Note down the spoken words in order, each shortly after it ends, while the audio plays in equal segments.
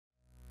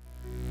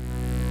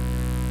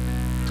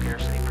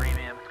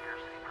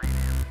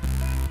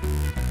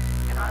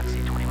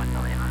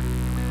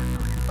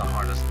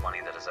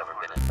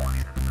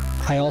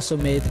I also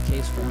made the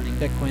case for owning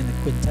Bitcoin, the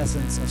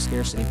quintessence of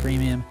scarcity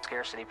premium.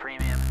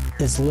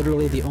 It's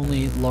literally the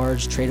only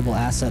large tradable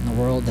asset in the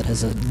world that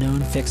has a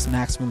known fixed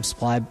maximum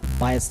supply.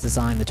 By its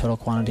design, the total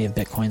quantity of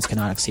Bitcoins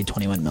cannot exceed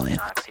 21 million.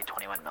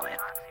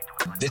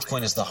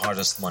 Bitcoin is the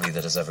hardest money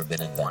that has ever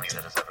been invented.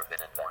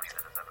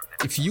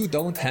 If you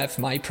don't have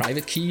my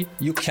private key,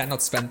 you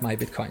cannot spend my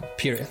Bitcoin,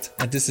 period.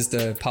 And this is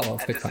the power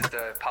of Bitcoin.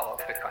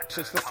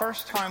 It's the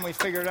first time we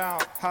figured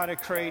out how to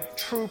create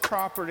true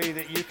property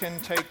that you can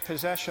take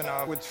possession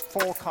of with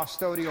full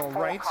custodial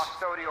rights.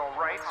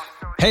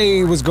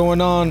 Hey, what's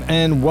going on?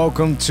 And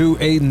welcome to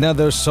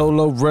another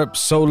Solo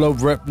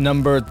Rip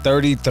number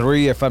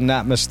 33, if I'm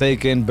not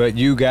mistaken. But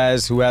you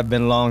guys who have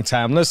been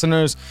long-time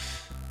listeners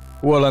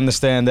will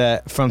understand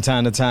that from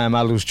time to time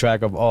I lose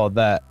track of all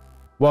that.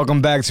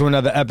 Welcome back to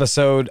another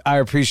episode. I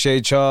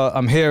appreciate y'all.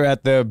 I'm here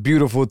at the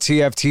beautiful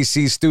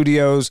TFTC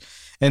studios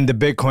in the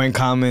Bitcoin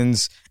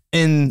Commons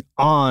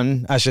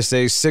on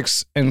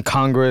 6th in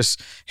Congress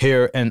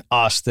here in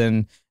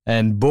Austin.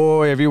 And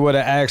boy, if you would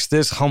have asked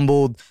this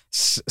humbled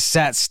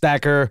sat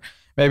stacker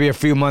maybe a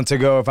few months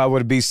ago if I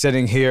would be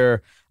sitting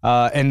here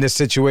in the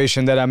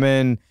situation that I'm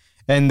in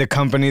and the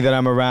company that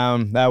I'm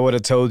around, I would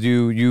have told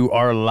you, you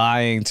are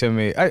lying to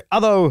me.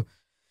 Although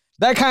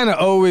that kind of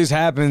always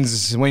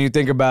happens when you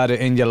think about it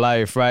in your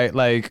life, right?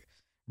 Like,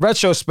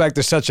 retrospect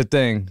is such a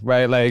thing,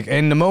 right? Like,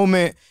 in the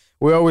moment,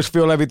 we always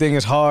feel everything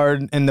is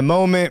hard. In the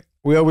moment,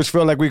 we always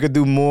feel like we could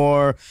do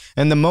more.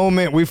 In the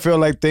moment, we feel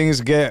like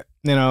things get,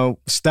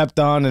 stepped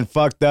on and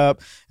fucked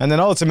up. And then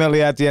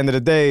ultimately, at the end of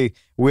the day,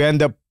 we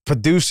end up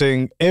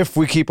producing, if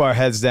we keep our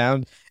heads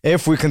down,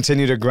 if we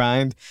continue to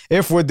grind,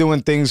 if we're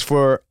doing things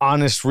for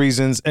honest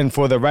reasons and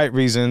for the right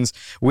reasons,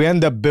 we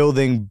end up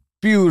building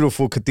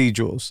beautiful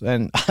cathedrals,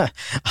 and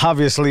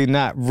obviously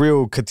not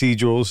real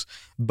cathedrals,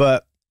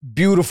 but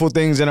beautiful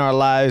things in our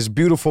lives,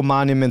 beautiful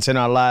monuments in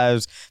our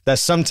lives that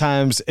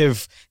sometimes,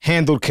 if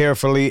handled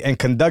carefully and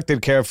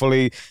conducted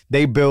carefully,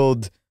 they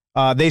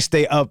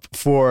stay up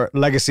for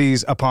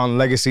legacies upon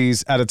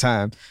legacies at a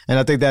time. And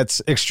I think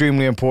that's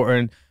extremely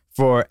important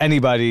for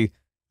anybody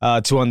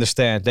to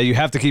understand, that you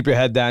have to keep your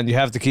head down, you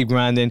have to keep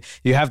grinding,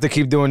 you have to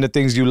keep doing the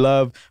things you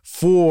love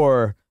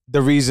for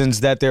the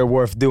reasons that they're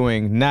worth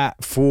doing,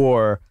 not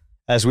for,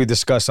 as we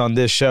discuss on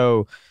this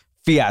show,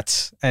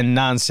 fiat and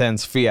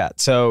nonsense fiat.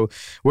 So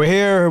we're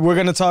here. We're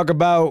going to talk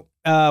about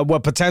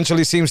what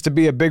potentially seems to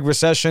be a big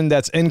recession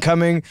that's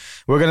incoming.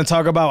 We're going to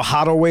talk about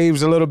HODL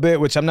waves a little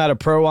bit, which I'm not a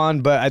pro on,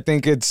 but I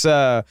think it's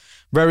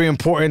very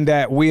important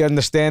that we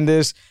understand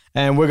this.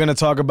 And we're going to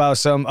talk about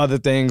some other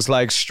things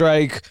like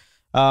Strike,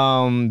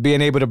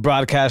 being able to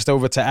broadcast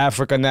over to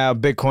Africa now.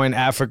 Bitcoin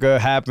Africa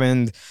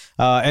happened,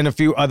 and a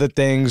few other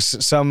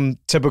things, some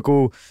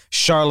typical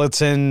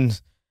charlatan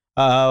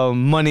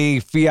money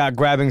fiat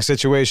grabbing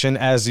situation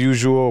as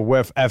usual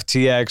with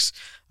FTX,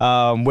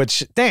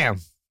 which, damn,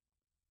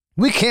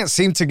 we can't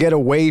seem to get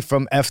away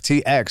from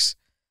FTX.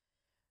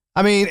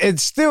 I mean,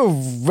 it's still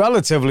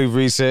relatively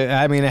recent.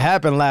 I mean, it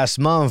happened last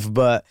month,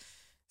 but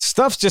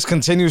stuff just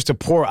continues to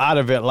pour out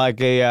of it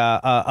like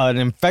an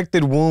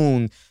infected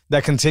wound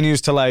that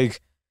continues to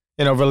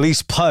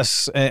release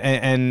pus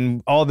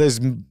and all this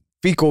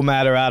fecal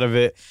matter out of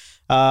it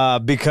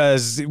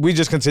because we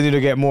just continue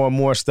to get more and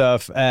more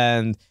stuff.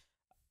 And,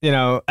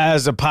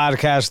 as a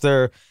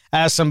podcaster,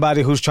 as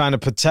somebody who's trying to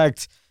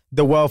protect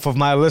the wealth of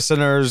my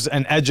listeners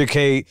and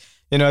educate,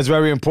 it's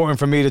very important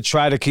for me to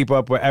try to keep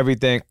up with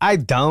everything. I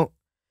don't.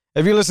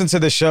 If you listen to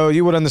the show,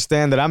 you would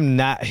understand that I'm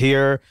not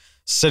here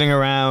sitting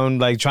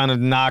around trying to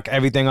knock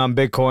everything on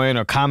Bitcoin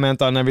or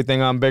comment on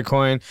everything on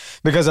Bitcoin,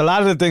 because a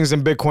lot of the things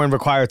in Bitcoin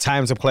require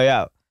time to play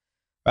out,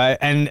 right?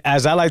 And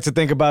as I like to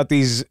think about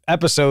these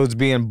episodes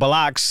being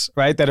blocks,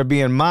 right, that are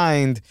being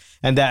mined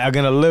and that are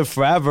going to live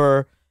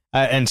forever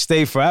and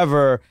stay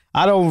forever,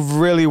 I don't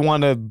really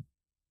want to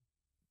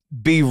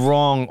be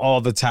wrong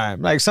all the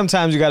time. Like,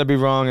 sometimes you got to be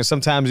wrong and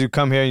sometimes you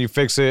come here and you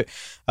fix it.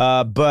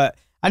 But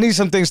I need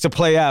some things to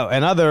play out,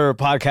 and other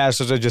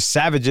podcasters are just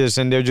savages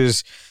and they're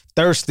just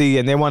thirsty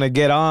and they want to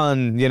get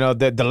on,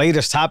 the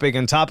latest topic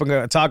and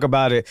talk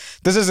about it.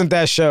 This isn't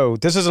that show.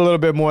 This is a little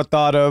bit more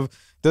thought of.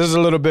 This is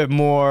a little bit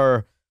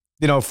more,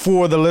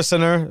 for the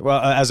listener,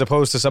 as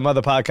opposed to some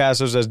other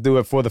podcasters that do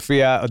it for the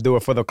fiat or do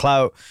it for the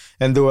clout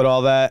and do it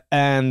all that.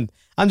 And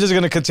I'm just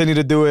going to continue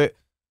to do it,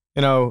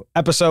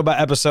 episode by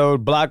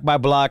episode, block by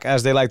block,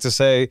 as they like to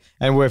say.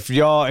 And with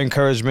y'all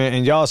encouragement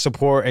and y'all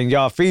support and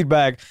y'all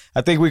feedback,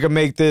 I think we can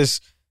make this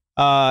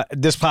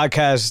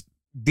podcast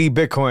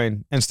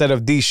D-Bitcoin instead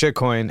of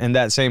D-Shitcoin, and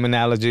that same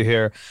analogy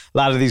here. A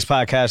lot of these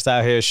podcasts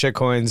out here,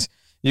 shitcoins,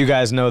 you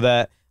guys know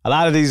that. A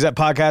lot of these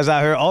podcasts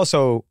out here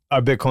also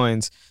are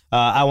Bitcoins.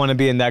 I want to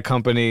be in that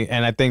company,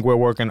 and I think we're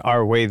working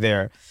our way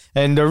there.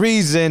 And the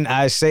reason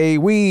I say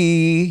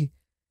we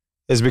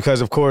is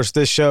because, of course,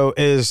 this show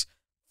is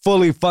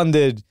fully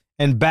funded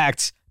and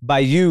backed by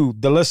you,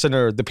 the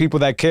listener, the people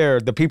that care,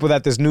 the people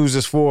that this news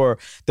is for,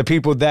 the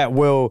people that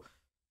will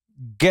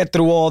get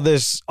through all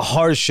this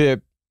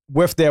hardship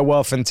with their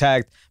wealth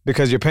intact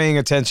because you're paying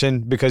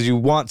attention, because you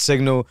want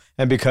signal,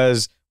 and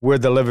because we're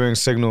delivering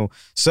signal.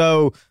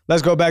 So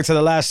let's go back to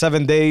the last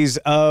 7 days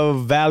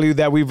of value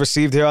that we've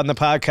received here on the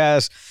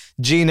podcast.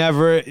 Gene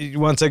Everett,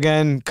 once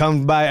again,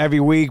 comes by every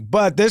week.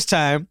 But this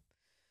time,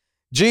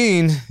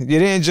 Gene, you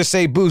didn't just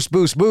say boost,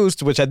 boost,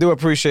 boost, which I do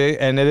appreciate.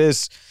 And it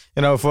is,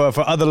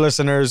 for other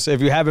listeners,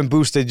 if you haven't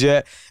boosted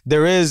yet,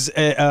 there is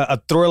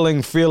a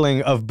thrilling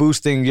feeling of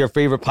boosting your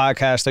favorite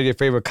podcast or your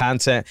favorite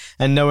content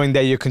and knowing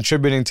that you're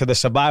contributing to the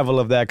survival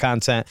of that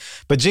content.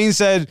 But Gene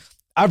said,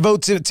 I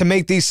vote to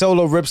make these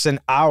solo rips an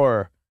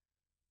hour.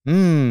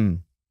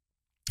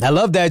 I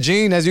love that,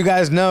 Gene. As you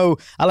guys know,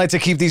 I like to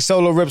keep these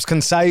solo rips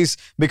concise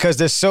because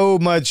there's so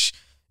much,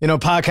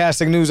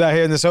 podcasting news out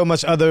here and there's so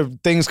much other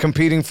things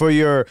competing for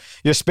your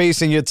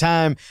space and your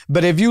time.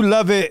 But if you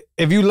love it,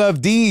 if you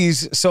love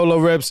these solo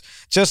rips,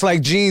 just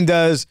like Gene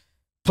does,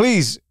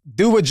 please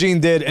do what Gene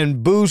did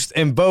and boost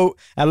and vote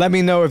and let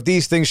me know if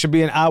these things should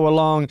be an hour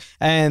long.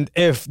 And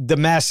if the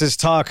masses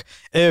talk,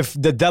 if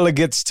the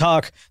delegates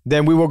talk,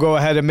 then we will go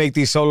ahead and make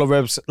these solo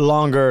rips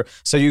longer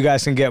so you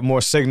guys can get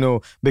more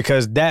signal,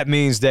 because that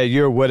means that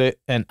you're with it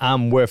and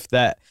I'm with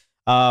that.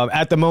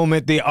 At the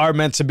moment, they are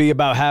meant to be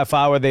about half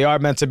hour. They are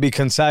meant to be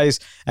concise,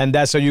 and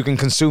that's so you can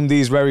consume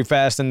these very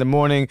fast in the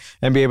morning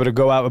and be able to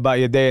go out about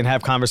your day and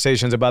have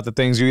conversations about the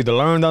things you either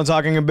learned on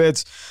Talking in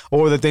Bits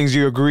or the things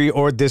you agree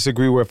or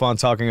disagree with on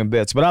Talking in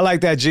Bits. But I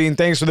like that, Gene.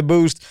 Thanks for the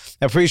boost.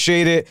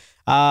 Appreciate it.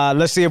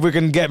 Let's see if we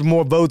can get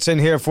more votes in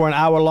here for an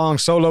hour-long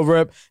solo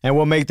rip, and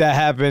we'll make that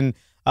happen.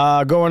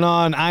 Going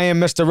on, I am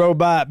Mr.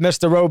 Robot.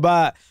 Mr.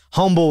 Robot,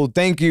 humble,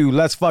 thank you.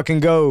 Let's fucking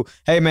go.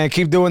 Hey, man,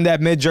 keep doing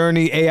that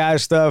Midjourney AI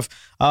stuff.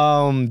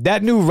 That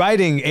new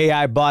writing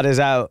AI bot is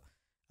out.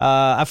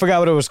 I forgot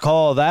what it was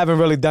called. I haven't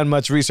really done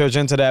much research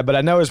into that, but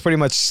I know it's pretty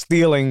much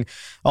stealing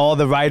all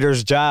the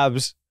writers'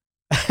 jobs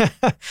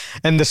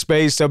in the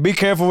space. So be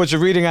careful what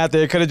you're reading out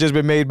there. It could have just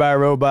been made by a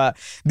robot.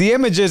 The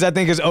images, I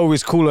think, is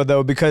always cooler,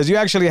 though, because you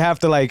actually have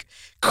to,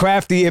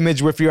 craft the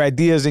image with your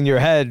ideas in your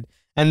head.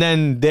 And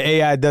then the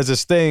AI does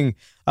its thing,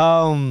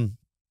 and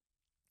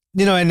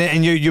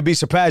you'll be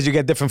surprised. You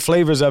get different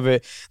flavors of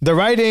it. The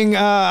writing,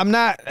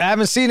 I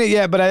haven't seen it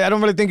yet, but I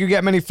don't really think you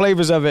get many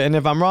flavors of it. And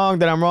if I'm wrong,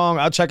 then I'm wrong.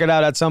 I'll check it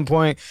out at some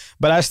point.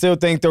 But I still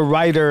think the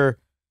writer,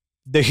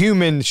 the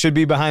human, should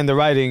be behind the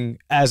writing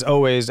as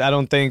always. I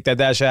don't think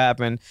that should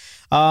happen.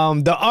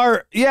 The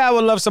art, I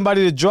would love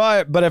somebody to draw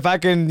it. But if I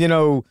can,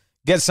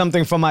 get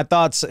something from my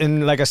thoughts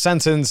in a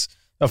sentence,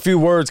 a few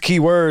words, key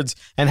words,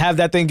 and have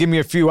that thing give me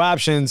a few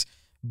options,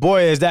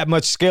 boy, is that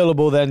much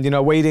scalable than,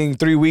 waiting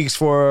 3 weeks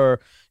for,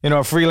 a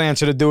freelancer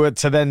to do it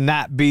to then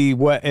not be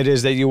what it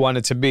is that you want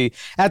it to be.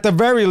 At the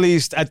very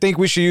least, I think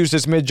we should use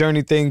this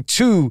Midjourney thing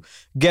to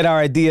get our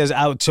ideas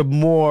out to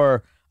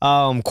more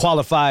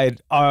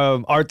qualified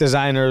art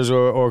designers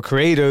or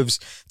creatives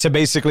to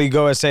basically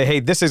go and say,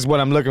 hey, this is what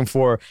I'm looking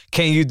for.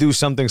 Can you do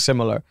something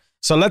similar?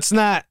 So let's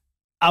not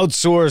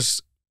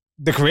outsource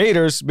the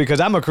creators, because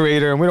I'm a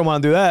creator and we don't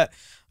want to do that.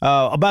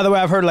 By the way,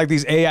 I've heard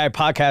these AI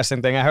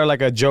podcasting thing. I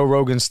heard a Joe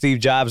Rogan, Steve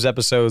Jobs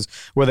episodes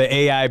where the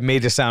AI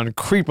made it sound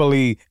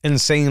creepily,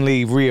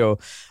 insanely real.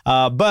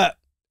 But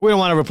we don't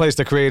want to replace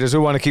the creators.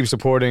 We want to keep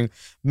supporting.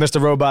 Mr.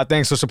 Robot,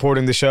 thanks for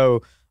supporting the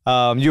show.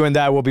 You and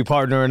I will be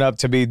partnering up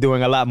to be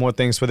doing a lot more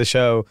things for the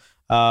show.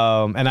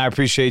 And I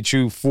appreciate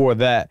you for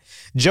that.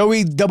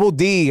 Joey Double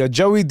D or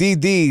Joey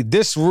DD,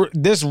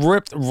 this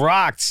ripped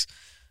rocks.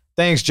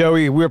 Thanks,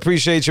 Joey. We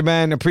appreciate you,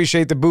 man.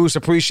 Appreciate the boost.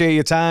 Appreciate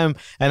your time.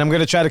 And I'm going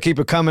to try to keep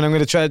it coming. I'm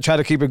going to try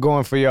to keep it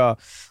going for y'all.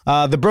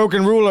 The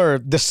broken ruler,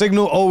 the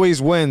signal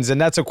always wins.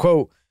 And that's a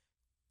quote.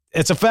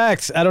 It's a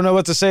fact. I don't know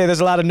what to say. There's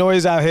a lot of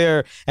noise out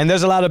here. And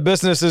there's a lot of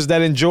businesses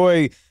that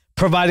enjoy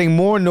providing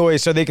more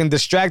noise so they can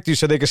distract you,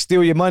 so they can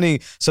steal your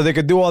money, so they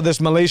can do all this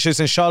malicious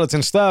and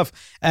charlatan stuff.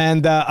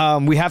 And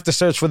we have to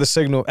search for the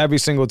signal every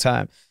single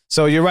time.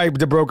 So you're right,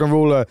 the broken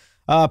ruler.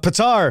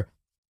 Patar,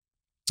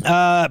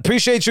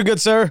 appreciate you,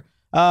 good sir.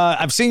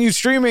 I've seen you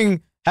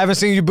streaming, haven't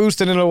seen you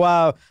boosting in a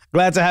while.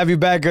 Glad to have you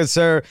back, good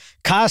sir.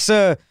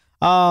 Casa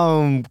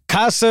going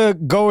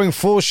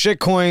full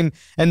shitcoin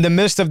in the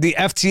midst of the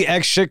FTX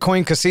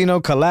shitcoin casino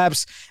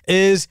collapse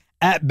is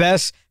at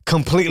best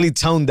completely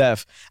tone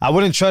deaf. I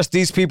wouldn't trust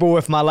these people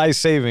with my life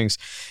savings.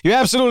 You're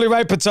absolutely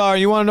right, Patar.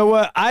 You want to know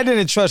what? I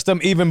didn't trust them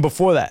even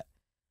before that.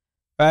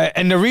 Right?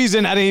 And the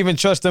reason I didn't even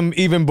trust them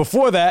even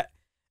before that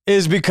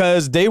is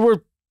because they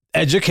were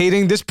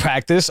educating this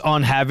practice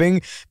on having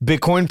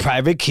Bitcoin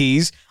private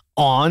keys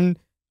on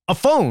a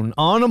phone,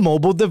 on a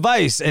mobile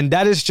device. And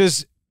that is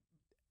just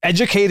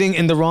educating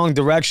in the wrong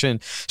direction.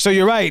 So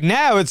you're right.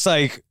 Now it's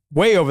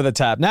way over the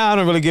top. Now I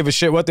don't really give a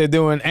shit what they're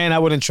doing, and I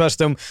wouldn't trust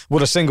them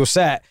with a single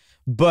sat.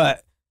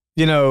 But,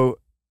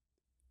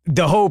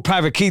 the whole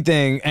private key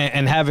thing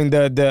and having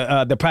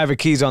the private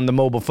keys on the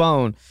mobile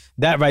phone,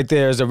 that right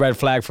there is a red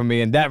flag for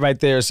me. And that right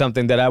there is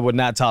something that I would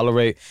not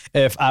tolerate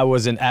if I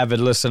was an avid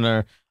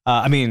listener.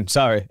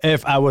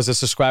 If I was a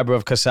subscriber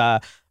of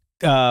Casa.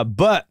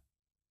 But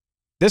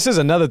this is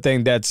another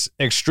thing that's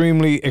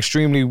extremely,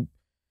 extremely,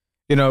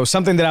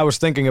 something that I was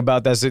thinking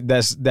about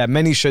that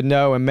many should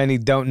know and many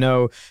don't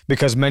know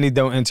because many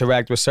don't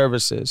interact with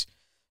services.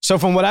 So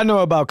from what I know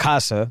about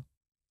Casa,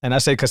 and I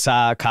say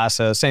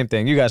Casa, same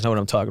thing. You guys know what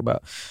I'm talking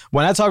about.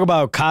 When I talk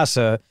about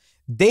Casa,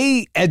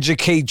 they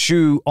educate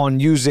you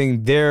on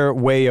using their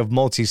way of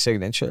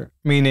multi-signature,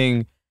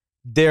 meaning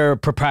their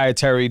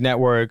proprietary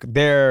network,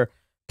 their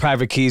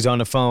private keys on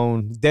the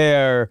phone,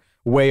 their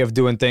way of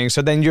doing things.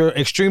 So then you're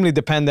extremely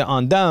dependent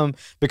on them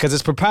because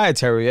it's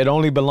proprietary. It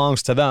only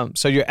belongs to them.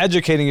 So you're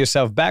educating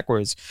yourself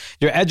backwards.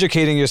 You're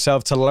educating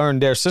yourself to learn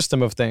their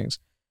system of things.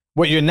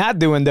 What you're not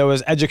doing, though,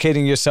 is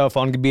educating yourself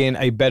on being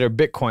a better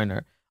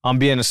Bitcoiner, on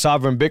being a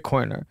sovereign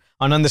Bitcoiner,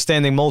 on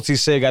understanding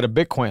multi-sig at a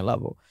Bitcoin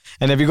level.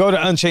 And if you go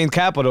to Unchained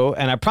Capital,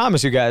 and I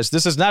promise you guys,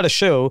 this is not a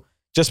shill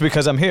just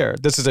because I'm here.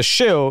 This is a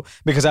shill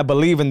because I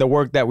believe in the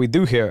work that we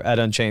do here at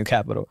Unchained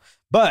Capital.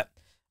 But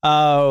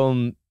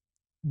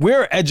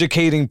we're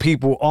educating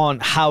people on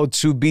how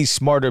to be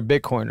smarter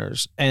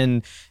Bitcoiners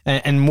and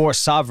more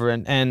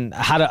sovereign and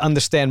how to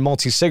understand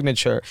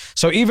multi-signature.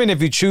 So even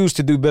if you choose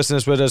to do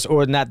business with us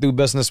or not do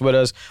business with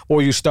us,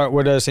 or you start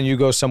with us and you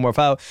go somewhere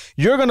else,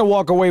 you're going to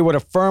walk away with a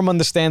firm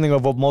understanding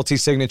of what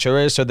multi-signature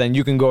is, so then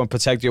you can go and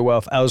protect your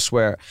wealth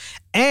elsewhere.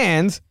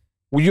 And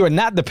you are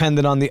not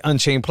dependent on the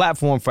Unchained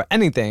platform for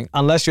anything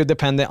unless you're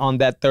dependent on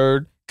that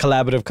third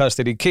collaborative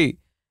custody key.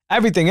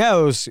 Everything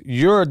else,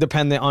 you're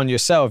dependent on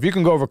yourself. You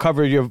can go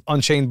recover your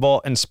Unchained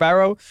vault in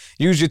Sparrow,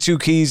 use your 2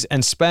 keys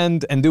and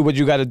spend and do what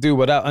you got to do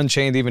without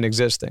Unchained even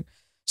existing.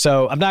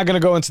 So I'm not going to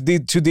go into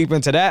too deep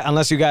into that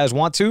unless you guys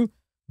want to.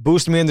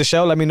 Boost me in the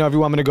show. Let me know if you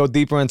want me to go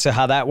deeper into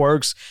how that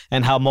works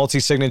and how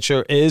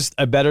multi-signature is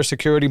a better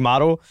security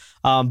model.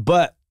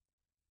 But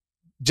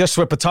just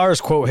with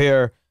Patar's quote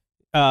here,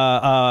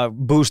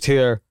 Boost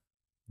here,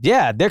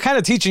 yeah, they're kind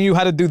of teaching you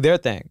how to do their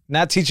thing,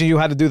 not teaching you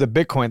how to do the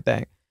Bitcoin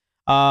thing.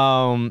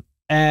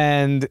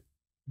 And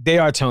they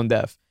are tone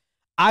deaf.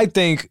 I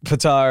think,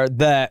 Patar,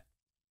 that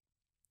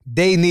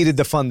they needed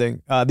the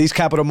funding. These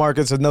capital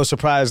markets, is no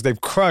surprise, they've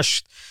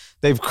crushed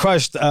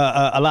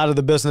a lot of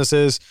the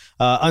businesses.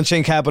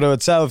 Unchained Capital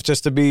itself,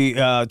 just to be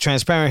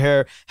transparent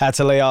here, had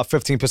to lay off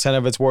 15%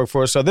 of its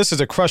workforce. So this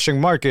is a crushing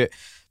market,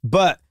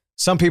 but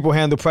some people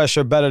handle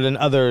pressure better than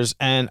others,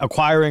 and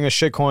acquiring a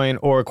shitcoin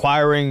or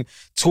acquiring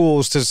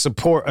tools to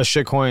support a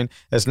shitcoin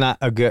is not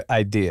a good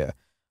idea.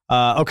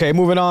 Okay,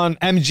 moving on.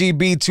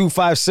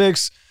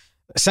 MGB256,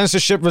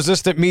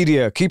 censorship-resistant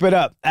media. Keep it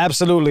up.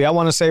 Absolutely. I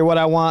want to say what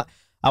I want.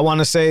 I want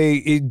to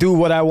say do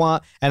what I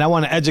want, and I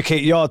want to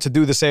educate y'all to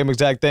do the same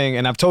exact thing.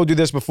 And I've told you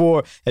this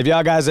before. If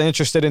y'all guys are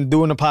interested in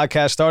doing a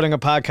podcast, starting a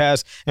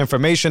podcast,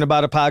 information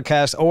about a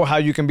podcast, or how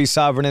you can be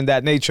sovereign in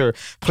that nature,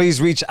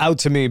 please reach out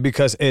to me,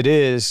 because it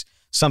is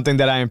something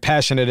that I am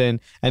passionate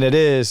in, and it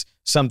is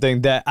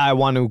something that I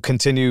want to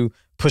continue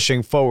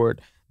pushing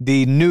forward.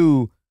 The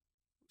new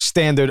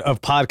standard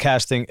of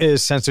podcasting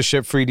is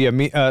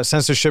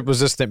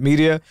censorship-resistant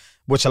media,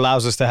 which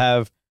allows us to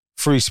have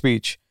free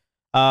speech.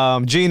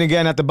 Gene,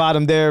 again, at the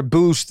bottom there,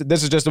 Boost.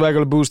 This is just a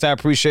regular Boost. I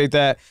appreciate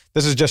that.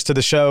 This is just to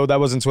the show.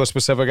 That wasn't to a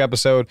specific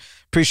episode.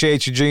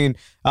 Appreciate you, Gene.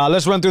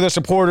 Let's run through the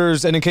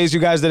supporters. And in case you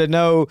guys didn't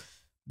know,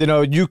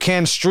 you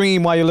can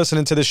stream while you're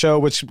listening to the show,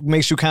 which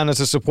makes you count as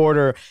a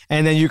supporter.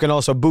 And then you can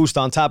also boost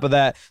on top of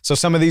that. So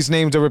some of these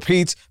names are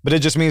repeats, but it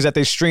just means that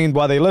they streamed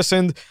while they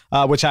listened,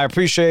 which I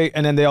appreciate.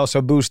 And then they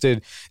also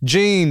boosted.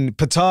 Gene,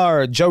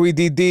 Patar, Joey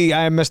DD,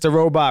 I Am Mr.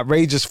 Robot,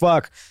 Rage as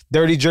Fuck,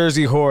 Dirty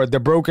Jersey Horde, The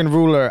Broken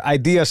Ruler,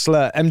 Idea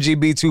Slut,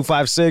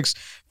 MGB256,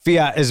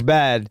 Fiat is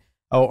bad,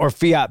 or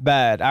Fiat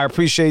bad. I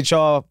appreciate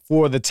y'all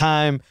for the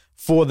time,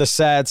 for the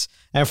sats,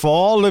 and for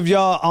all of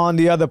y'all on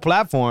the other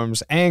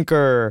platforms,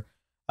 Anchor,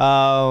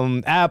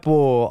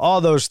 Apple, all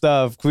those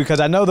stuff, because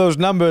I know those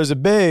numbers are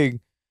big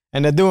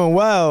and they're doing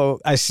well.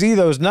 I see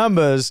those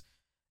numbers.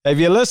 If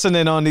you're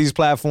listening on these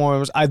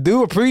platforms, I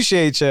do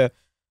appreciate you,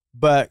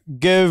 but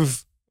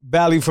give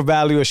value for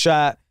value a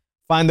shot.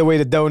 Find a way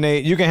to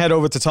donate. You can head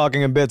over to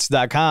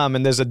talkinginbits.com,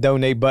 and there's a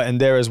donate button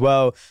there as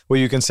well where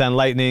you can send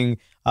Lightning.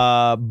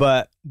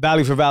 But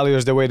value for value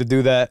is the way to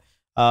do that.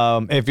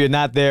 If you're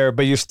not there,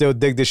 but you still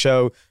dig the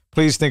show,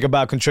 please think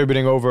about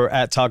contributing over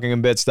at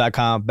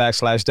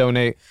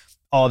talkinginbits.com/donate.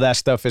 All that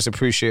stuff is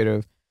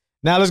appreciative.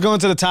 Now let's go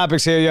into the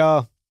topics here,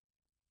 y'all.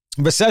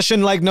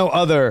 Recession like no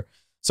other.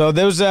 So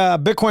there's a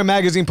Bitcoin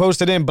Magazine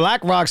posted in.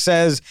 BlackRock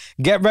says,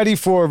 get ready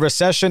for a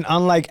recession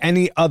unlike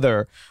any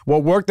other.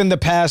 What worked in the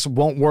past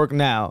won't work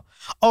now.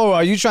 Oh,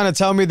 are you trying to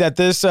tell me that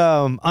this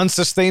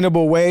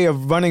unsustainable way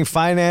of running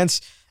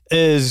finance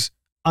is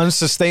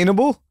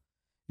unsustainable?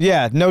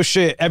 Yeah, no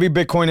shit. Every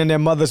Bitcoin in their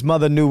mother's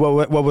mother knew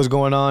what was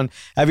going on.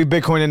 Every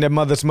Bitcoin in their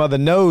mother's mother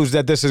knows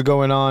that this is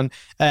going on.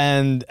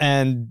 And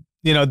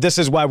this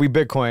is why we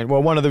Bitcoin.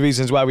 Well, one of the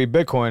reasons why we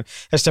Bitcoin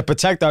is to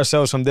protect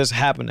ourselves from this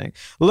happening.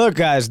 Look,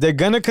 guys, they're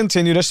going to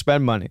continue to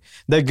spend money.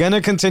 They're going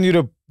to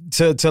continue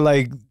to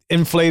like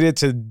inflate it,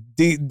 to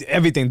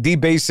everything,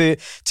 debase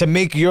it, to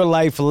make your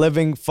life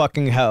living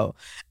fucking hell.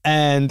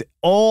 And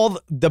all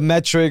the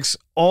metrics,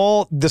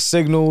 all the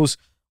signals,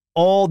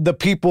 all the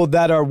people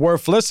that are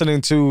worth listening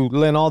to,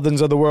 Lynn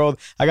Aldens of the world.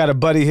 I got a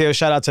buddy here,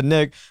 shout out to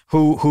Nick,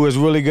 who is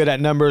really good at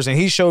numbers, and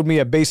he showed me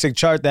a basic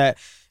chart that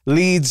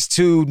leads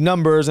to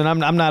numbers, and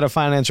I'm not a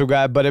financial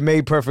guy, but it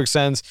made perfect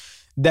sense,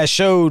 that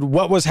showed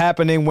what was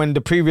happening when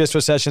the previous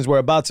recessions were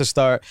about to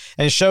start,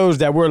 and shows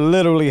that we're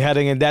literally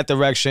heading in that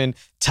direction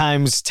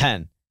times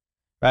 10.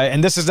 Right?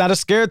 And this is not a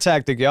scare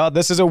tactic, y'all.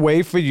 This is a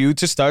way for you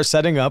to start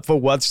setting up for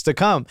what's to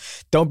come.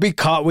 Don't be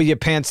caught with your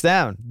pants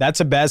down. That's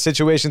a bad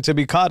situation to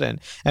be caught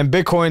in. And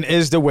Bitcoin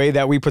is the way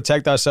that we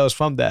protect ourselves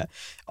from that.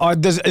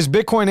 Is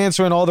Bitcoin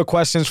answering all the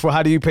questions for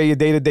how do you pay your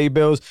day-to-day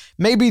bills?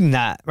 Maybe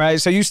not,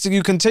 right? So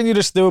you continue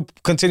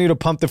to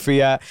pump the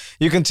fiat.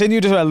 You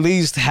continue to at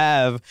least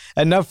have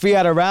enough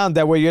fiat around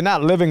that where you're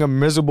not living a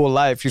miserable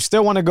life. You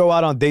still want to go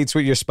out on dates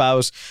with your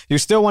spouse. You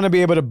still want to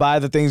be able to buy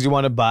the things you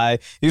want to buy.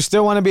 You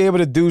still want to be able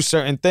to do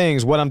certain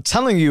things. What I'm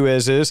telling you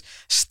is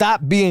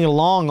stop being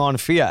long on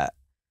fiat,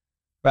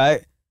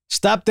 right?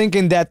 Stop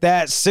thinking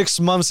that 6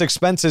 months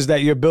expenses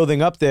that you're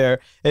building up there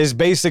is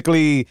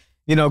basically,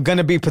 going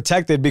to be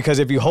protected because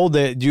if you hold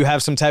it, you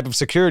have some type of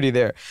security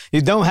there.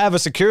 You don't have a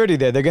security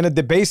there. They're going to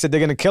debase it.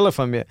 They're going to kill it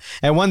from you.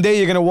 And one day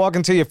you're going to walk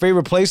into your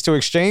favorite place to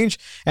exchange,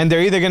 and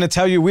they're either going to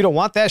tell you, we don't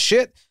want that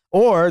shit,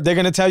 or they're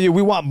going to tell you,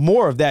 we want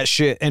more of that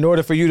shit in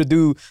order for you to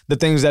do the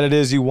things that it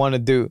is you want to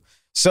do.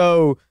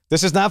 So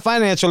this is not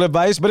financial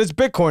advice, but it's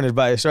Bitcoin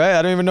advice, right?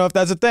 I don't even know if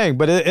that's a thing,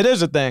 but it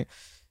is a thing.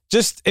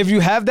 Just if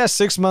you have that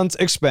 6 months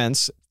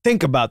expense,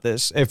 think about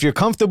this. If you're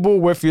comfortable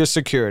with your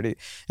security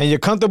and you're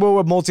comfortable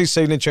with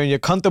multi-signature and you're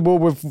comfortable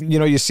with,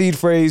 your seed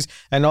phrase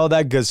and all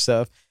that good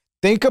stuff,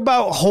 think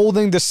about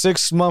holding the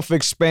 6 month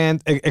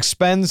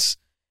expense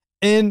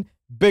in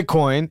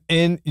Bitcoin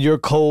in your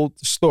cold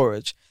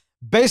storage.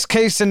 Base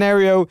case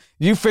scenario,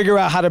 you figure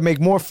out how to make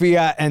more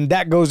fiat and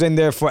that goes in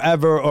there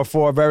forever or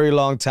for a very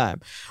long time.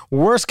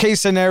 Worst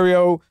case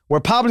scenario, we're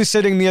probably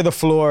sitting near the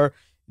floor.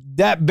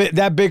 That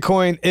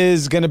Bitcoin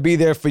is going to be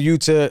there for you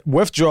to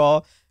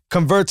withdraw,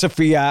 convert to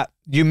fiat.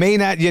 You're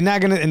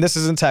not going to, and this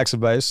isn't tax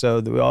advice.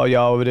 So all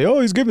y'all over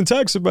there, he's giving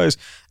tax advice.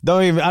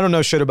 I don't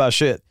know shit about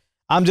shit.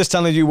 I'm just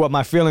telling you what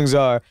my feelings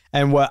are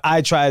and what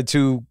I try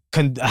to,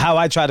 how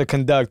I try to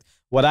conduct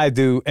what I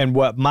do and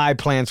what my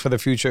plans for the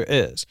future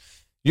is.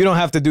 You don't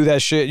have to do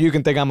that shit. You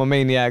can think I'm a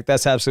maniac.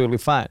 That's absolutely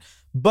fine.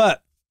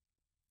 But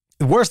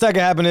the worst that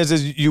can happen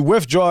is you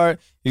withdraw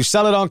it, you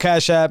sell it on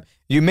Cash App.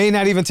 You may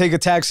not even take a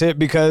tax hit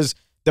because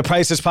the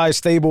price is probably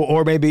stable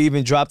or maybe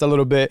even dropped a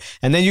little bit.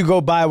 And then you go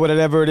buy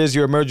whatever it is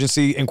your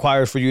emergency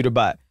inquires for you to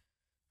buy.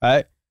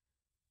 Right?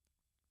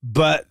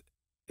 But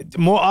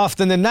more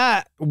often than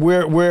not,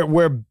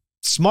 we're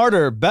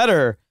smarter,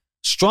 better,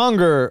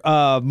 stronger,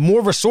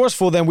 more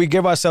resourceful than we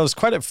give ourselves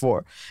credit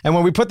for. And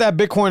when we put that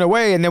Bitcoin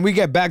away and then we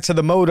get back to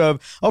the mode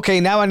of, okay,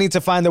 now I need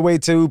to find a way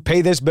to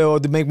pay this bill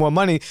to make more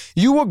money,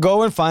 you will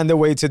go and find a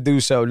way to do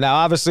so. Now,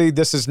 obviously,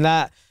 this is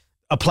not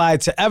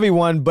applied to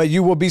everyone, but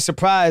you will be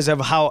surprised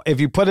of how, if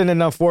you put in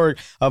enough work,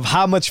 of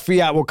how much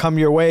fiat will come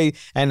your way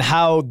and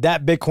how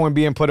that Bitcoin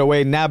being put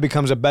away now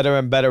becomes a better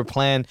and better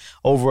plan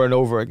over and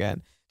over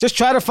again. Just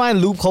try to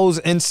find loopholes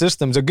in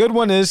systems. A good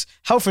one is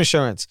health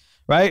insurance.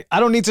 Right? I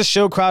don't need to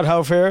show crowd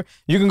health here.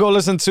 You can go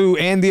listen to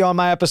Andy on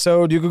my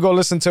episode. You can go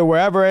listen to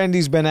wherever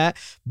Andy's been at.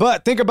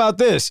 But think about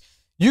this.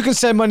 You can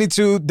send money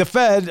to the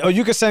Fed, or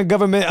you can send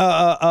government,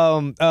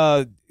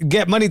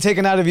 get money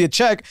taken out of your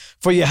check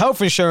for your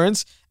health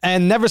insurance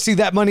and never see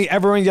that money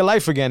ever in your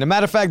life again. As a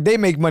matter of fact, they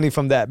make money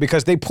from that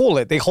because they pull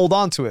it. They hold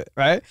on to it,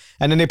 right?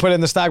 And then they put it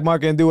in the stock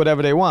market and do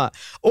whatever they want.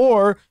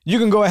 Or you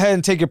can go ahead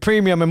and take your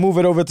premium and move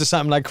it over to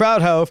something like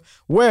Crowd Health,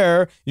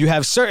 where you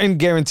have certain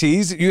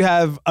guarantees, you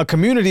have a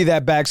community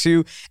that backs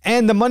you,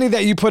 and the money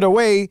that you put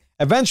away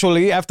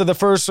eventually, after the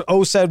first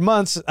said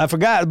months, I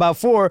forgot, about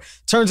 4,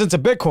 turns into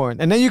Bitcoin.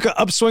 And then you can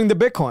upswing the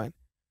Bitcoin,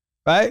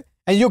 right?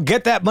 And you'll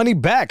get that money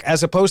back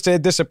as opposed to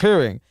it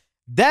disappearing.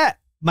 That,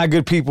 my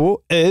good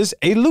people, is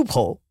a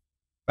loophole,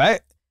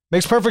 right?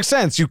 Makes perfect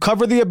sense. You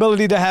cover the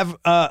ability to have,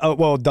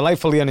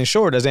 delightfully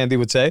uninsured, as Andy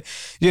would say.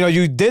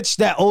 You ditch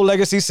that old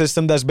legacy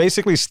system that's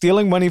basically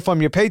stealing money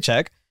from your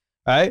paycheck,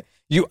 right?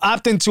 You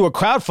opt into a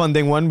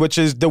crowdfunding one, which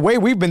is the way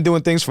we've been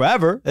doing things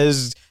forever,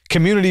 is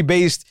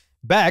community-based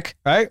back,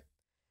 right?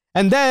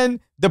 And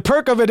then the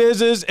perk of it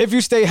is if you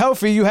stay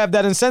healthy, you have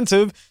that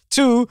incentive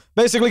to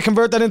basically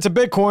convert that into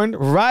Bitcoin,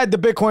 ride the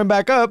Bitcoin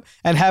back up,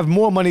 and have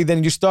more money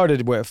than you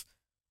started with.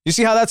 You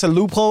see how that's a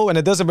loophole, and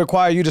it doesn't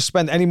require you to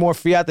spend any more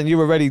fiat than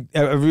you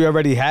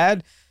already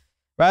had,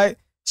 right?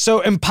 So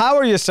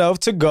empower yourself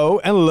to go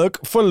and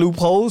look for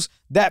loopholes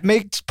that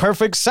make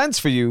perfect sense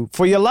for you,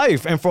 for your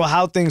life, and for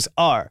how things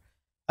are.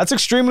 That's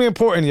extremely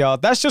important, y'all.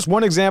 That's just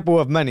one example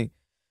of many.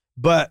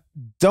 But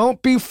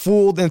don't be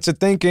fooled into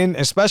thinking,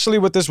 especially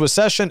with this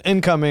recession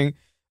incoming,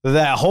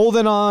 that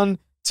holding on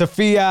to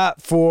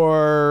fiat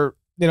for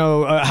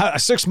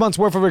 6 months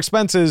worth of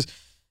expenses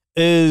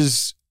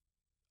is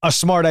a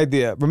smart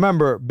idea.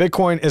 Remember,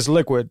 Bitcoin is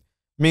liquid,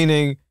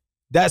 meaning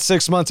that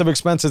 6 months of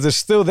expenses is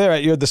still there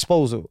at your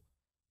disposal.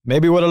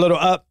 Maybe with a little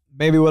up,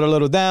 maybe with a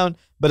little down,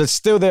 but it's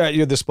still there at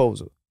your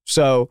disposal.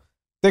 So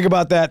think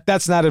about that.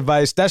 That's not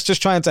advice. That's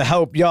just trying to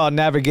help y'all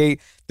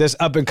navigate this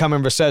up and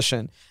coming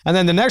recession. And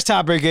then the next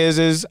topic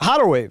is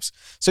hodl waves.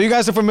 So you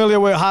guys are familiar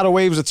with hodl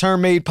waves, a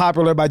term made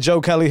popular by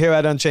Joe Kelly here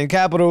at Unchained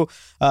Capital.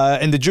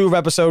 In the Drew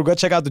episode, go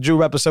check out the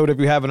Drew episode if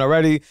you haven't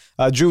already.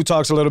 Drew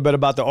talks a little bit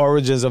about the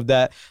origins of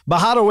that. But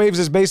hodl waves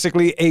is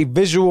basically a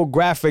visual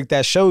graphic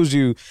that shows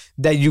you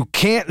that you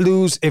can't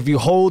lose if you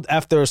hold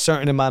after a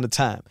certain amount of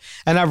time.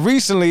 And I've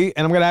recently,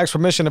 and I'm going to ask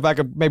permission if I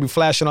could maybe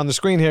flash it on the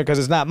screen here because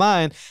it's not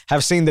mine,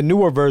 have seen the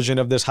newer version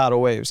of this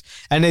hodl waves.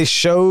 And it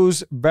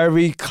shows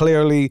very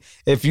clearly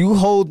if you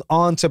hold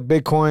on to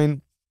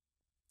Bitcoin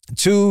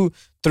 2,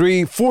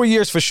 3, 4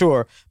 years for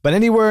sure, but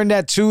anywhere in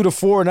that 2 to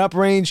 4 and up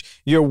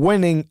range, you're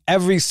winning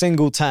every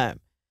single time.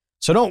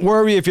 So don't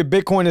worry if your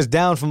Bitcoin is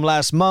down from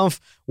last month.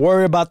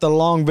 Worry about the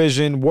long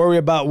vision. Worry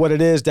about what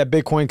it is that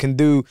Bitcoin can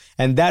do.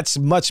 And that's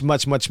much,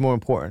 much, much more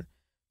important.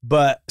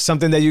 But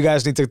something that you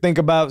guys need to think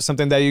about,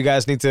 something that you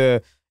guys need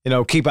to,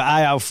 keep an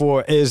eye out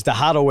for is the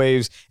hodl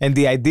waves and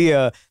the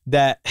idea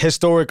that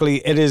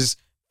historically it is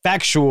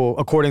factual,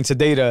 according to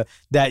data,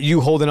 that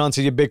you holding on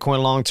to your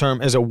Bitcoin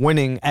long-term is a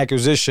winning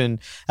acquisition,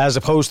 as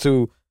opposed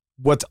to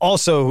what's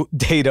also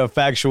data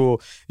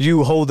factual,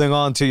 you holding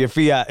on to your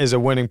fiat is a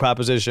winning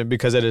proposition,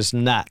 because it is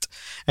not.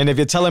 And if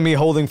you're telling me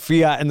holding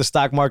fiat in the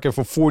stock market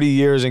for 40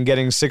 years and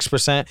getting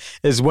 6%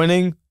 is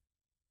winning,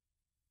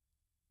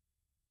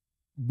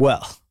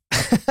 well,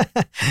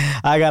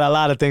 I got a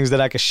lot of things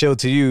that I could show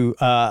to you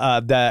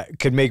that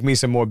could make me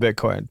some more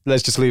Bitcoin.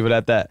 Let's just leave it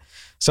at that.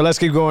 So let's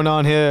keep going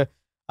on here.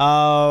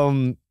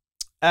 Some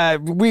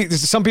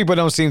people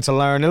don't seem to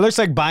learn. It looks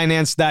like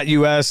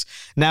Binance.us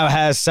now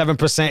has 7%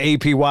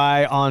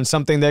 APY on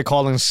something they're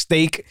calling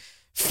Stake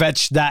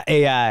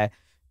Fetch.ai.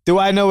 Do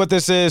I know what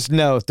this is?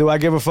 No. Do I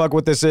give a fuck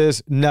what this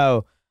is?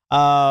 No.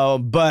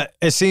 But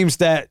it seems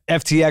that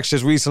FTX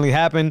just recently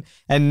happened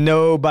and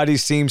nobody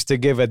seems to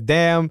give a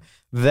damn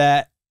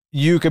that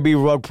you could be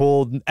rug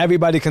pulled.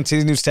 Everybody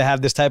continues to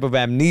have this type of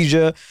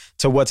amnesia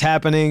to what's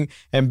happening,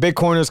 and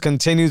Bitcoiners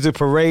continue to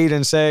parade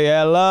and say,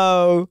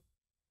 hello,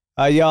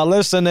 are y'all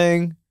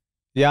listening?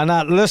 Y'all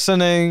not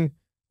listening.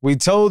 We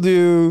told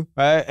you,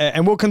 right?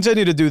 And we'll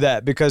continue to do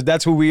that because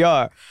that's who we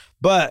are.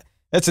 But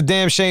it's a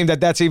damn shame that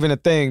that's even a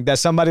thing, that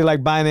somebody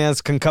like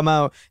Binance can come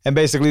out and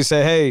basically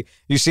say, hey,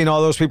 you seen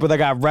all those people that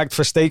got wrecked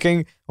for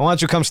staking? Why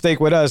don't you come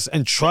stake with us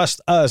and trust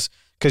us,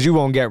 because you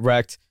won't get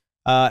wrecked.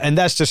 And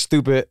that's just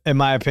stupid, in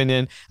my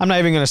opinion. I'm not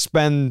even going to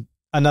spend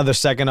another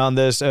second on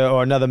this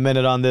or another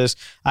minute on this.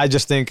 I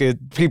just think do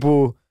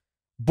people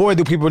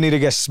need to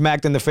get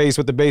smacked in the face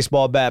with the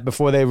baseball bat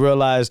before they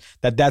realize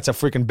that that's a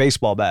freaking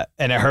baseball bat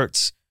and it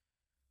hurts.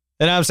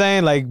 You know what I'm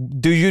saying? Like,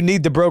 do you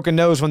need the broken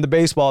nose from the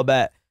baseball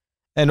bat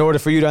in order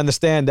for you to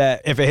understand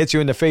that if it hits you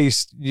in the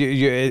face,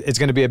 it's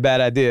going to be a bad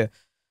idea?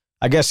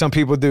 I guess some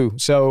people do.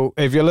 So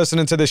if you're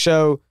listening to the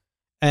show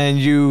and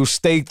you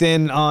staked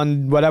in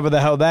on whatever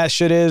the hell that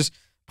shit is,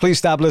 please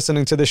stop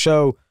listening to the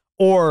show,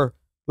 or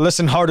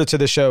listen harder to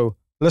the show.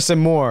 Listen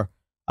more.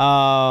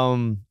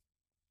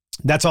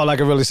 That's all I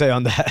can really say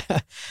on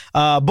that.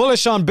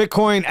 Bullish on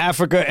Bitcoin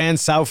Africa and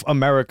South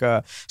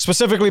America,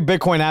 specifically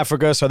Bitcoin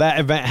Africa. So that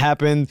event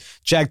happened.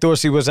 Jack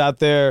Dorsey was out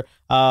there.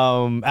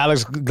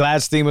 Alex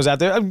Gladstein was out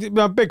there.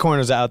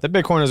 Bitcoiners are out there.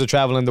 Bitcoiners are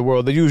traveling the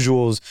world, the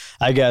usuals,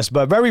 I guess.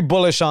 But very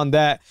bullish on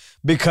that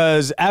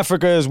because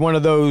Africa is one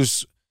of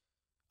those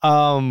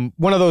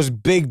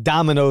big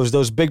dominoes,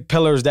 those big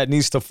pillars that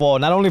needs to fall,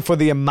 not only for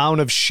the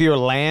amount of sheer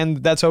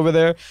land that's over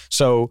there,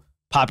 so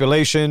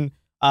population,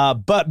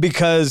 but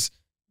because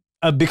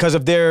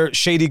of their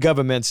shady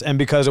governments and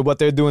because of what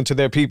they're doing to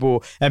their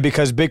people, and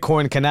because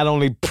Bitcoin can not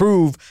only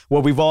prove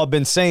what we've all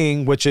been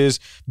saying, which is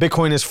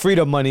Bitcoin is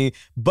freedom money,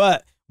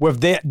 but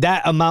with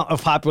that amount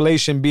of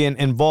population being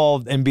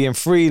involved and being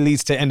free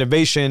leads to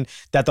innovation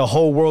that the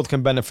whole world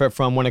can benefit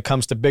from when it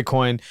comes to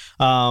Bitcoin,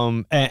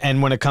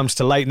 and when it comes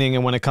to Lightning,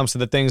 and when it comes to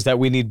the things that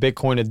we need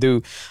Bitcoin to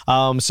do.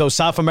 So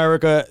South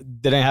America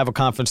didn't have a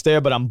conference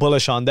there, but I'm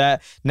bullish on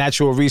that.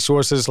 Natural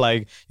resources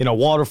like,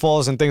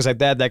 waterfalls and things like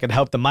that can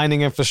help the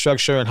mining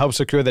infrastructure and help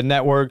secure the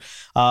network.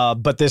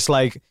 But this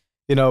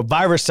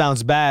virus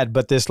sounds bad,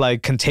 but this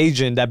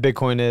contagion that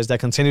Bitcoin is, that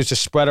continues to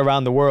spread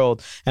around the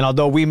world. And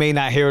although we may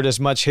not hear it as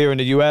much here in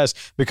the US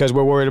because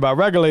we're worried about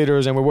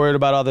regulators and we're worried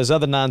about all this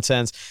other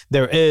nonsense,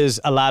 there is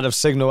a lot of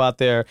signal out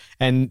there.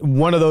 And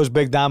one of those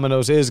big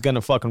dominoes is going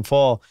to fucking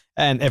fall.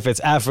 And if it's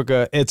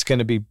Africa, it's going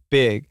to be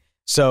big.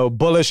 So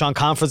bullish on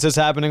conferences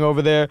happening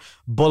over there,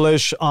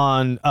 bullish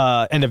on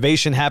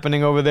innovation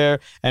happening over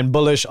there, and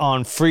bullish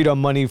on freedom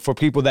money for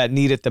people that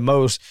need it the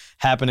most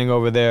happening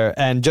over there.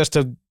 And just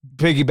to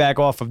piggyback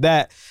off of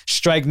that,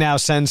 Strike now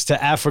sends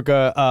to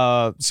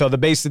Africa. So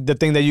the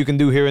thing that you can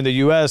do here in the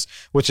US,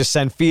 which is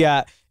send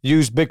fiat,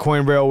 use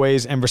Bitcoin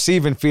railways, and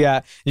receiving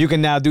fiat, you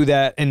can now do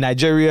that in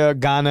Nigeria,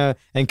 Ghana,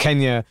 and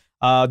Kenya.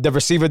 The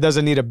receiver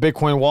doesn't need a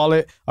Bitcoin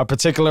wallet, a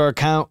particular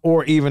account,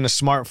 or even a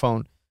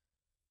smartphone.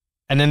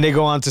 And then they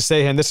go on to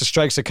say, and this is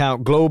Strike's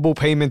account, global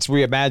payments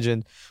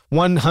reimagined,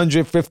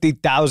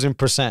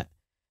 150,000%.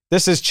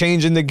 This is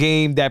changing the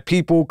game that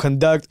people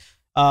conduct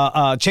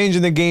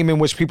changing the game in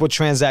which people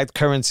transact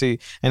currency.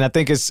 And I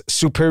think it's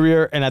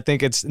superior, and I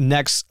think it's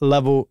next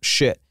level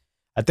shit.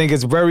 I think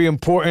it's very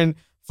important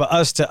for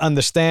us to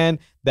understand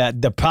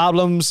that the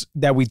problems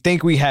that we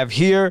think we have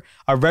here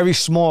are very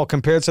small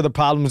compared to the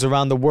problems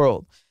around the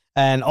world.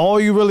 And all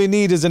you really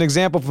need is an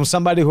example from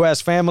somebody who has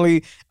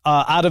family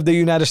out of the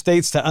United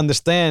States to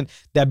understand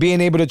that being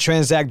able to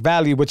transact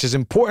value, which is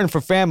important for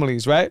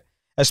families, right?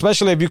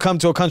 Especially if you come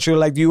to a country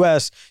like the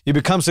U.S., you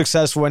become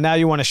successful, and now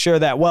you want to share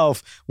that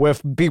wealth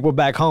with people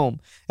back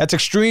home. That's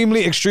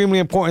extremely, extremely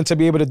important to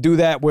be able to do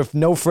that with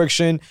no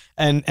friction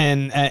and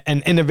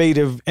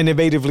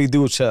innovatively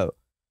do so.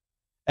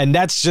 And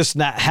that's just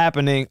not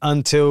happening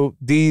until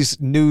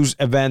these news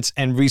events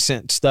and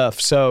recent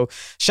stuff. So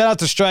shout out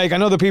to Strike. I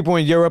know the people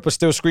in Europe are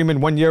still screaming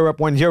one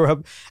Europe.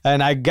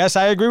 And I guess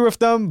I agree with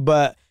them,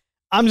 but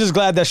I'm just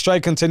glad that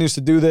Strike continues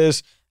to do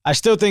this. I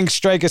still think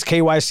Strike is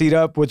KYC'd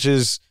up, which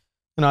is,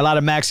 a lot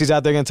of maxis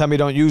out there going to tell me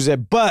don't use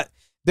it. But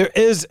there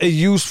is a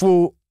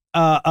useful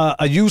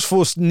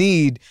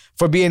need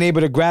for being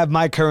able to grab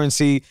my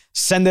currency,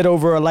 send it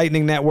over a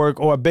Lightning network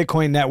or a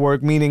Bitcoin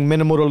network, meaning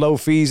minimal to low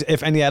fees,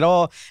 if any at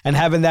all, and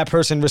having that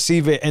person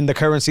receive it in the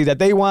currency that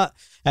they want,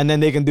 and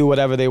then they can do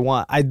whatever they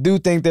want. I do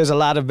think there's a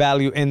lot of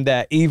value in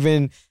that,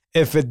 even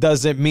if it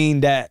doesn't mean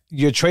that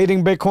you're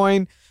trading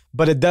Bitcoin,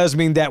 but it does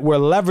mean that we're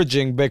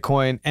leveraging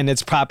Bitcoin and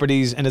its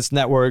properties and its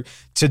network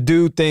to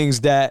do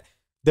things that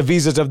the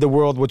Visas of the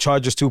world will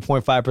charge us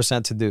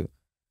 2.5% to do.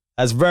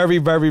 That's very,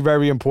 very,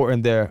 very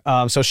important there.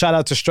 So shout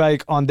out to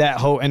Strike on that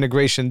whole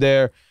integration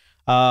there.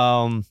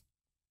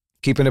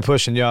 Keeping it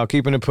pushing, y'all.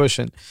 Keeping it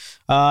pushing.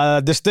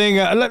 This thing,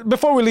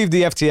 before we leave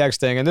the FTX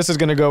thing, and this is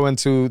going to go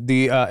into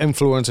the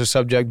influencer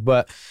subject,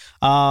 but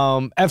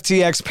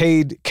FTX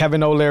paid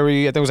Kevin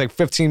O'Leary, I think it was like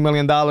 $15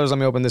 million. Let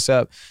me open this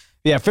up.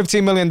 Yeah,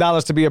 $15 million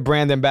to be a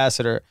brand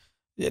ambassador.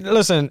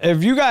 Listen,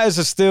 if you guys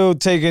are still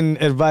taking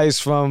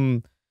advice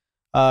from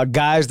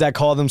guys that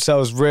call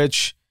themselves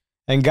rich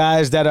and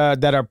guys that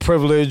are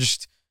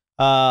privileged,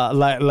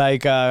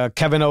 like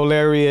Kevin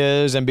O'Leary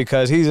is, and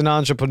because he's an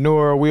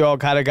entrepreneur, we all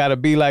kind of got to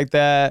be like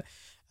that,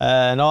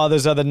 and all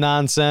this other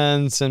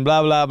nonsense and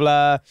blah, blah,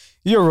 blah.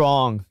 You're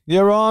wrong.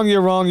 You're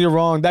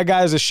wrong. That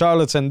guy is a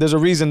charlatan. There's a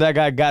reason that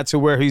guy got to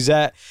where he's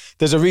at.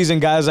 There's a reason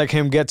guys like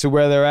him get to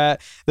where they're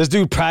at. This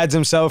dude prides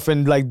himself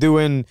in like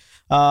doing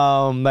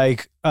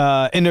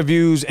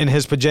interviews in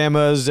his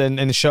pajamas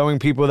and showing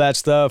people that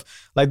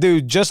stuff. Like,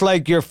 dude, just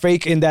like you're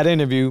fake in that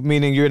interview,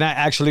 meaning you're not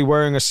actually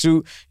wearing a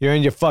suit, you're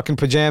in your fucking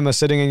pajamas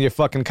sitting in your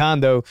fucking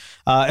condo.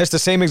 It's the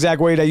same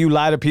exact way that you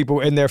lie to people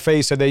in their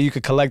face so that you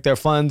could collect their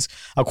funds,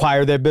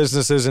 acquire their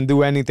businesses, and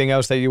do anything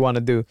else that you want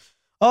to do.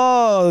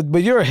 Oh,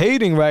 but you're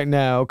hating right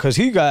now because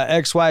he got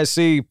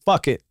XYZ.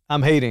 Fuck it.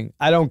 I'm hating.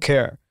 I don't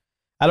care.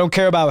 I don't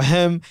care about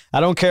him. I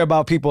don't care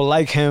about people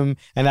like him.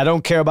 And I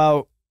don't care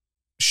about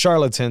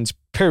charlatans,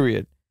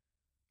 period.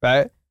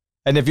 Right?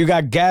 And if you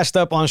got gassed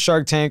up on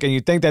Shark Tank and you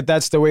think that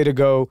that's the way to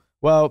go,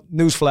 well,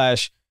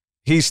 newsflash,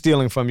 he's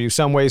stealing from you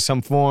some way,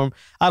 some form.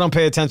 I don't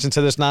pay attention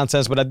to this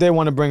nonsense, but I did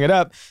want to bring it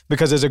up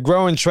because there's a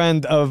growing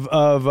trend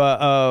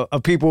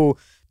of people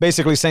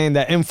basically saying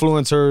that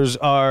influencers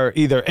are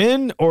either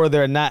in or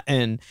they're not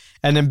in.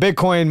 And in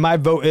Bitcoin, my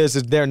vote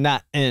is they're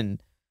not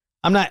in.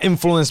 I'm not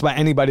influenced by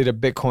anybody to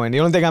Bitcoin. The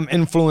only thing I'm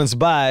influenced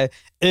by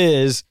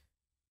is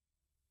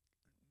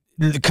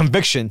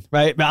conviction,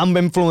 right? I'm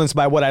influenced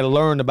by what I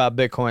learned about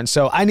Bitcoin.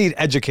 So I need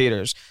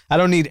educators. I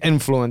don't need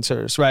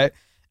influencers, right?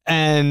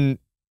 And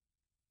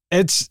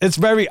it's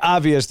very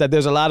obvious that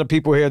there's a lot of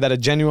people here that are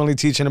genuinely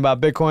teaching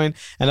about Bitcoin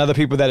and other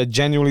people that are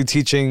genuinely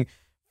teaching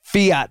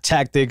fiat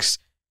tactics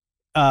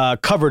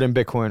covered in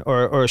Bitcoin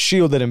or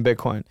shielded in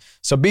Bitcoin.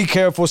 So be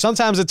careful.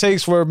 Sometimes it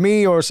takes for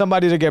me or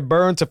somebody to get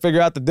burned to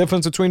figure out the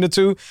difference between the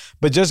two,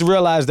 but just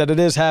realize that it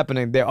is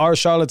happening. There are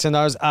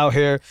charlatans out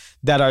here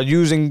that are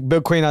using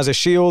Bitcoin as a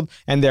shield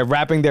and they're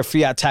wrapping their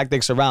fiat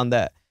tactics around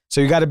that.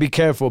 So you got to be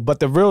careful. But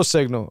the real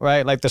signal,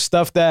 right? Like the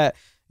stuff that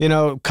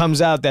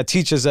comes out that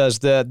teaches us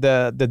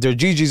the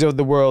Dergigis of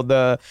the world,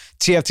 the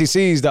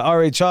TFTCs, the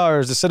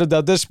RHRs, the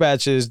Citadel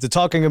Dispatches, the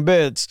Talking of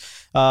Bits,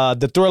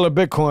 the Thriller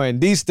Bitcoin.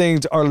 These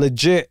things are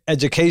legit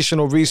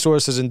educational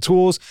resources and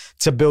tools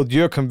to build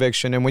your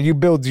conviction. And when you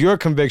build your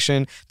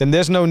conviction, then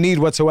there's no need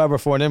whatsoever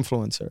for an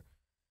influencer.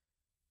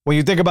 When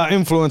you think about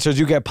influencers,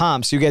 you get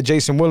Pomps, you get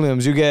Jason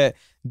Williams, you get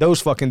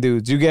those fucking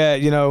dudes. You get,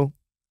 you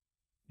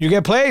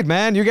get played,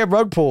 man. You get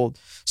rug pulled.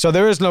 So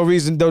there is no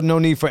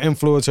need for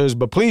influencers,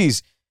 but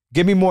please,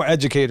 give me more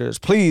educators.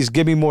 Please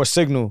give me more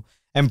signal.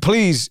 And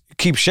please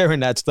keep sharing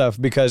that stuff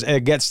because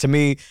it gets to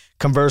me.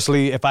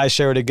 Conversely, if I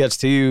share it, it gets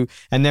to you.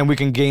 And then we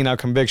can gain our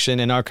conviction.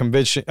 And our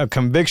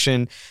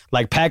conviction,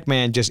 like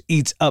Pac-Man, just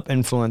eats up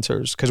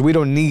influencers because we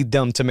don't need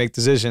them to make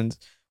decisions.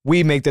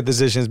 We make the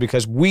decisions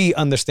because we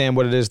understand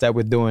what it is that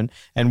we're doing.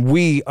 And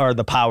we are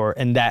the power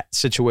in that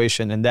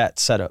situation, in that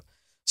setup.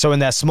 So in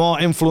that small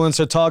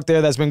influencer talk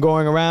there that's been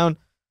going around,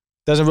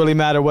 Doesn't really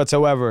matter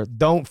whatsoever.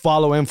 Don't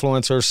follow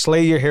influencers.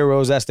 Slay your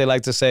heroes, as they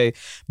like to say.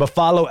 But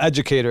follow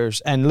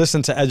educators and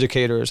listen to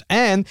educators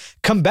and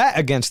combat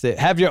against it.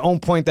 Have your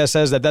own point that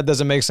says that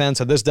doesn't make sense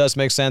or this does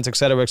make sense, et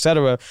cetera,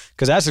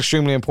 because that's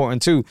extremely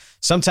important too.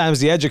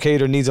 Sometimes the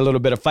educator needs a little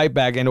bit of fight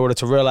back in order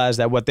to realize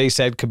that what they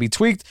said could be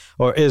tweaked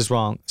or is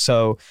wrong.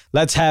 So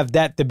let's have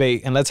that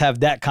debate and let's have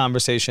that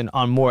conversation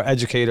on more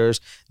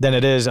educators than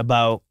it is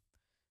about,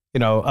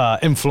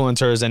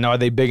 influencers and are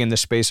they big in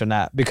this space or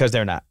not, because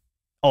they're not.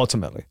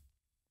 Ultimately.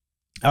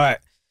 All right.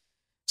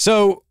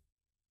 So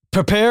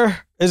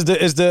prepare is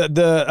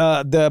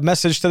the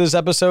message to this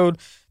episode.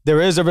 There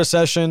is a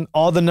recession.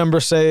 All the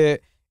numbers say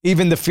it.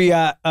 Even the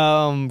fiat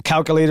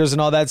calculators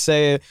and all that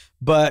say it.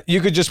 But you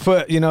could just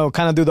put,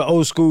 kind of do the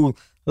old school,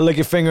 lick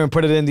your finger and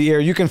put it in the air.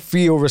 You can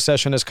feel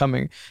recession is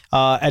coming.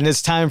 And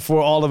it's time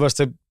for all of us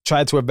to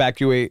try to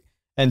evacuate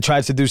and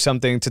try to do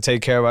something to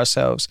take care of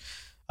ourselves.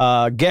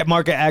 Get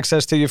market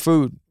access to your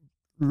food.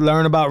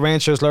 Learn about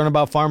ranchers, learn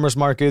about farmers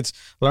markets,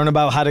 learn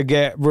about how to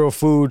get real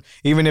food,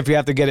 even if you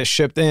have to get it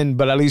shipped in,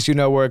 but at least you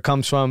know where it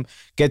comes from.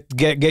 Get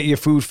your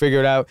food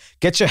figured out.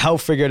 Get your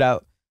health figured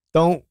out.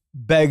 Don't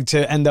beg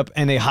to end up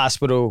in a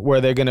hospital where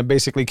they're going to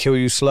basically kill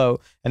you slow.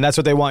 And that's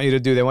what they want you to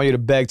do. They want you to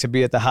beg to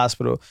be at the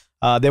hospital.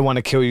 They want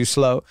to kill you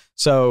slow.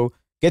 So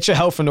get your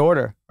health in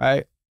order,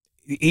 right?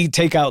 Eat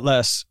takeout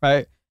less,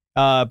 right?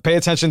 Pay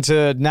attention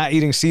to not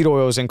eating seed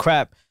oils and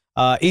crap.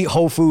 Eat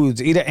whole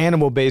foods, eat an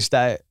animal-based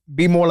diet,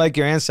 be more like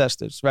your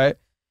ancestors, right?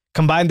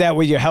 Combine that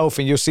with your health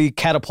and you'll see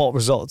catapult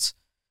results.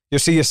 You'll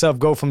see yourself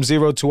go from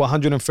 0 to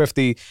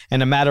 150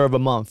 in a matter of a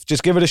month.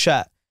 Just give it a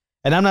shot.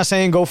 And I'm not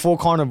saying go full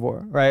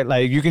carnivore, right?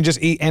 Like you can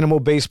just eat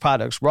animal-based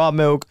products, raw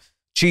milk,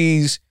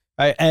 cheese,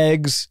 right?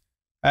 Eggs,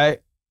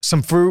 right?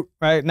 Some fruit,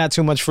 right? Not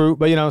too much fruit,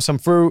 but some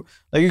fruit.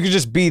 Like you could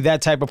just be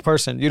that type of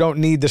person. You don't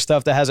need the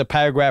stuff that has a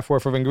paragraph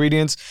worth of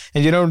ingredients,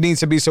 and you don't need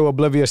to be so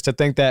oblivious to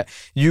think that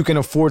you can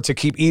afford to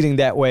keep eating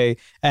that way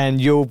and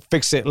you'll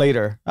fix it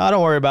later. Oh,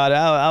 don't worry about it.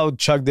 I'll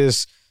chug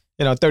this,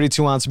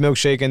 32-ounce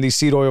milkshake and these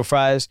seed oil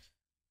fries,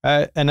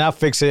 right? And I'll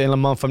fix it in a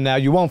month from now.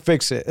 You won't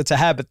fix it. It's a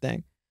habit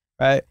thing,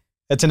 right?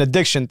 It's an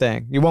addiction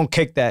thing. You won't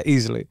kick that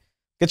easily.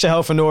 Get your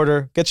health in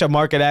order. Get your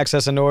market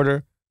access in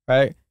order,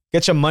 right?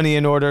 Get your money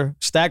in order.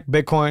 Stack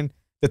Bitcoin.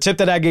 The tip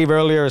that I gave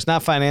earlier is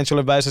not financial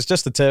advice. It's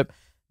just a tip.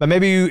 But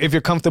maybe if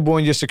you're comfortable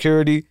in your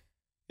security,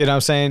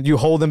 you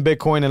hold in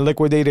Bitcoin and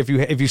liquidate if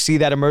you see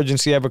that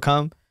emergency ever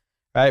come,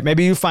 right?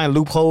 Maybe you find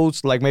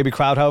loopholes like maybe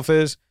CrowdHealth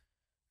is,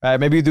 right?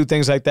 Maybe you do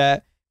things like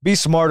that. Be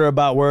smarter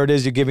about where it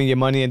is you're giving your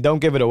money and don't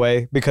give it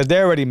away because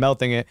they're already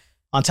melting it.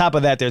 On top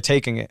of that, they're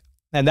taking it.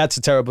 And that's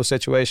a terrible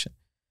situation.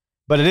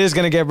 But it is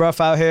going to get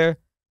rough out here.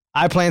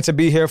 I plan to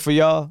be here for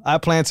y'all. I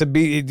plan to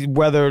be,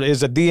 whether it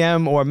is a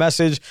DM or a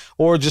message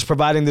or just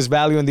providing this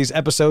value in these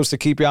episodes to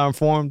keep y'all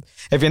informed.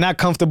 If you're not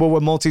comfortable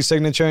with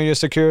multi-signature in your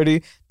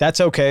security, that's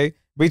okay.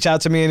 Reach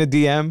out to me in a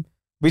DM.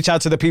 Reach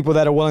out to the people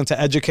that are willing to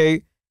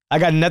educate. I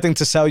got nothing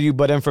to sell you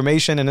but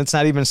information, and it's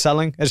not even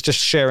selling. It's just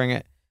sharing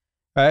it,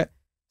 right?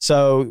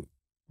 So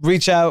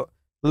reach out.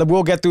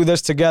 We'll get through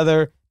this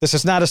together. This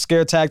is not a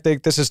scare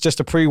tactic. This is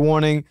just a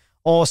pre-warning.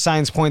 All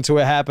signs point to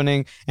it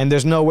happening, and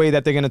there's no way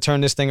that they're going to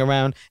turn this thing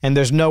around, and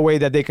there's no way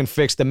that they can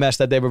fix the mess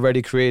that they've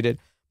already created.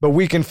 But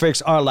we can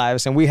fix our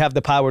lives, and we have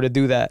the power to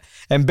do that.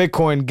 And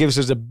Bitcoin gives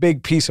us a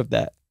big piece of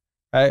that,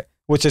 right?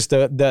 Which is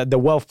the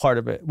wealth part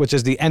of it, which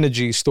is the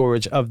energy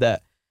storage of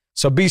that.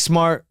 So be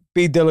smart,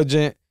 be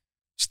diligent,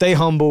 stay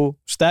humble,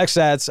 stack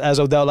sats, as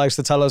Odell likes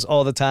to tell us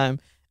all the time,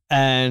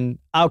 and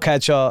I'll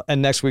catch y'all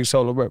in next week's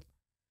Solo Rip.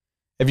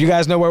 If you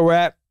guys know where we're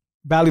at,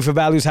 Value for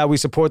Value is how we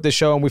support this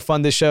show and we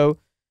fund this show.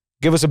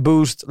 Give us a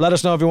boost. Let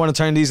us know if you want to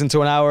turn these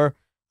into an hour.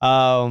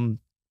 And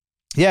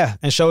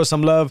show us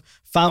some love.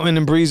 Fountain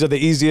and Breeze are the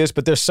easiest,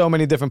 but there's so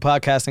many different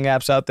podcasting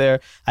apps out there.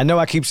 I know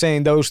I keep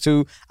saying those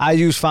two. I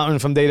use Fountain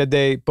from day to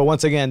day, but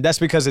once again, that's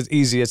because it's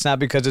easy. It's not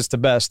because it's the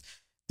best.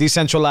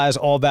 Decentralize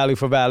all value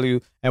for value,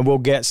 and we'll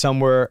get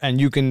somewhere, and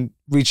you can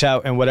reach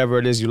out and whatever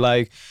it is you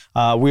like.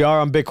 We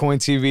are on Bitcoin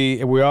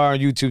TV. We are on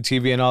YouTube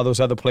TV and all those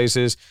other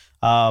places.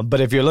 But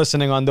if you're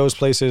listening on those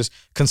places,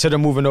 consider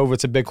moving over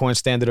to Bitcoin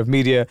Standard of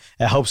Media.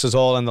 It helps us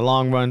all in the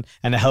long run,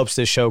 and it helps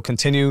this show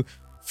continue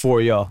for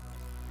y'all.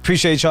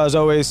 Appreciate y'all as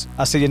always.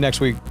 I'll see you next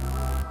week.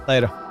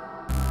 Later.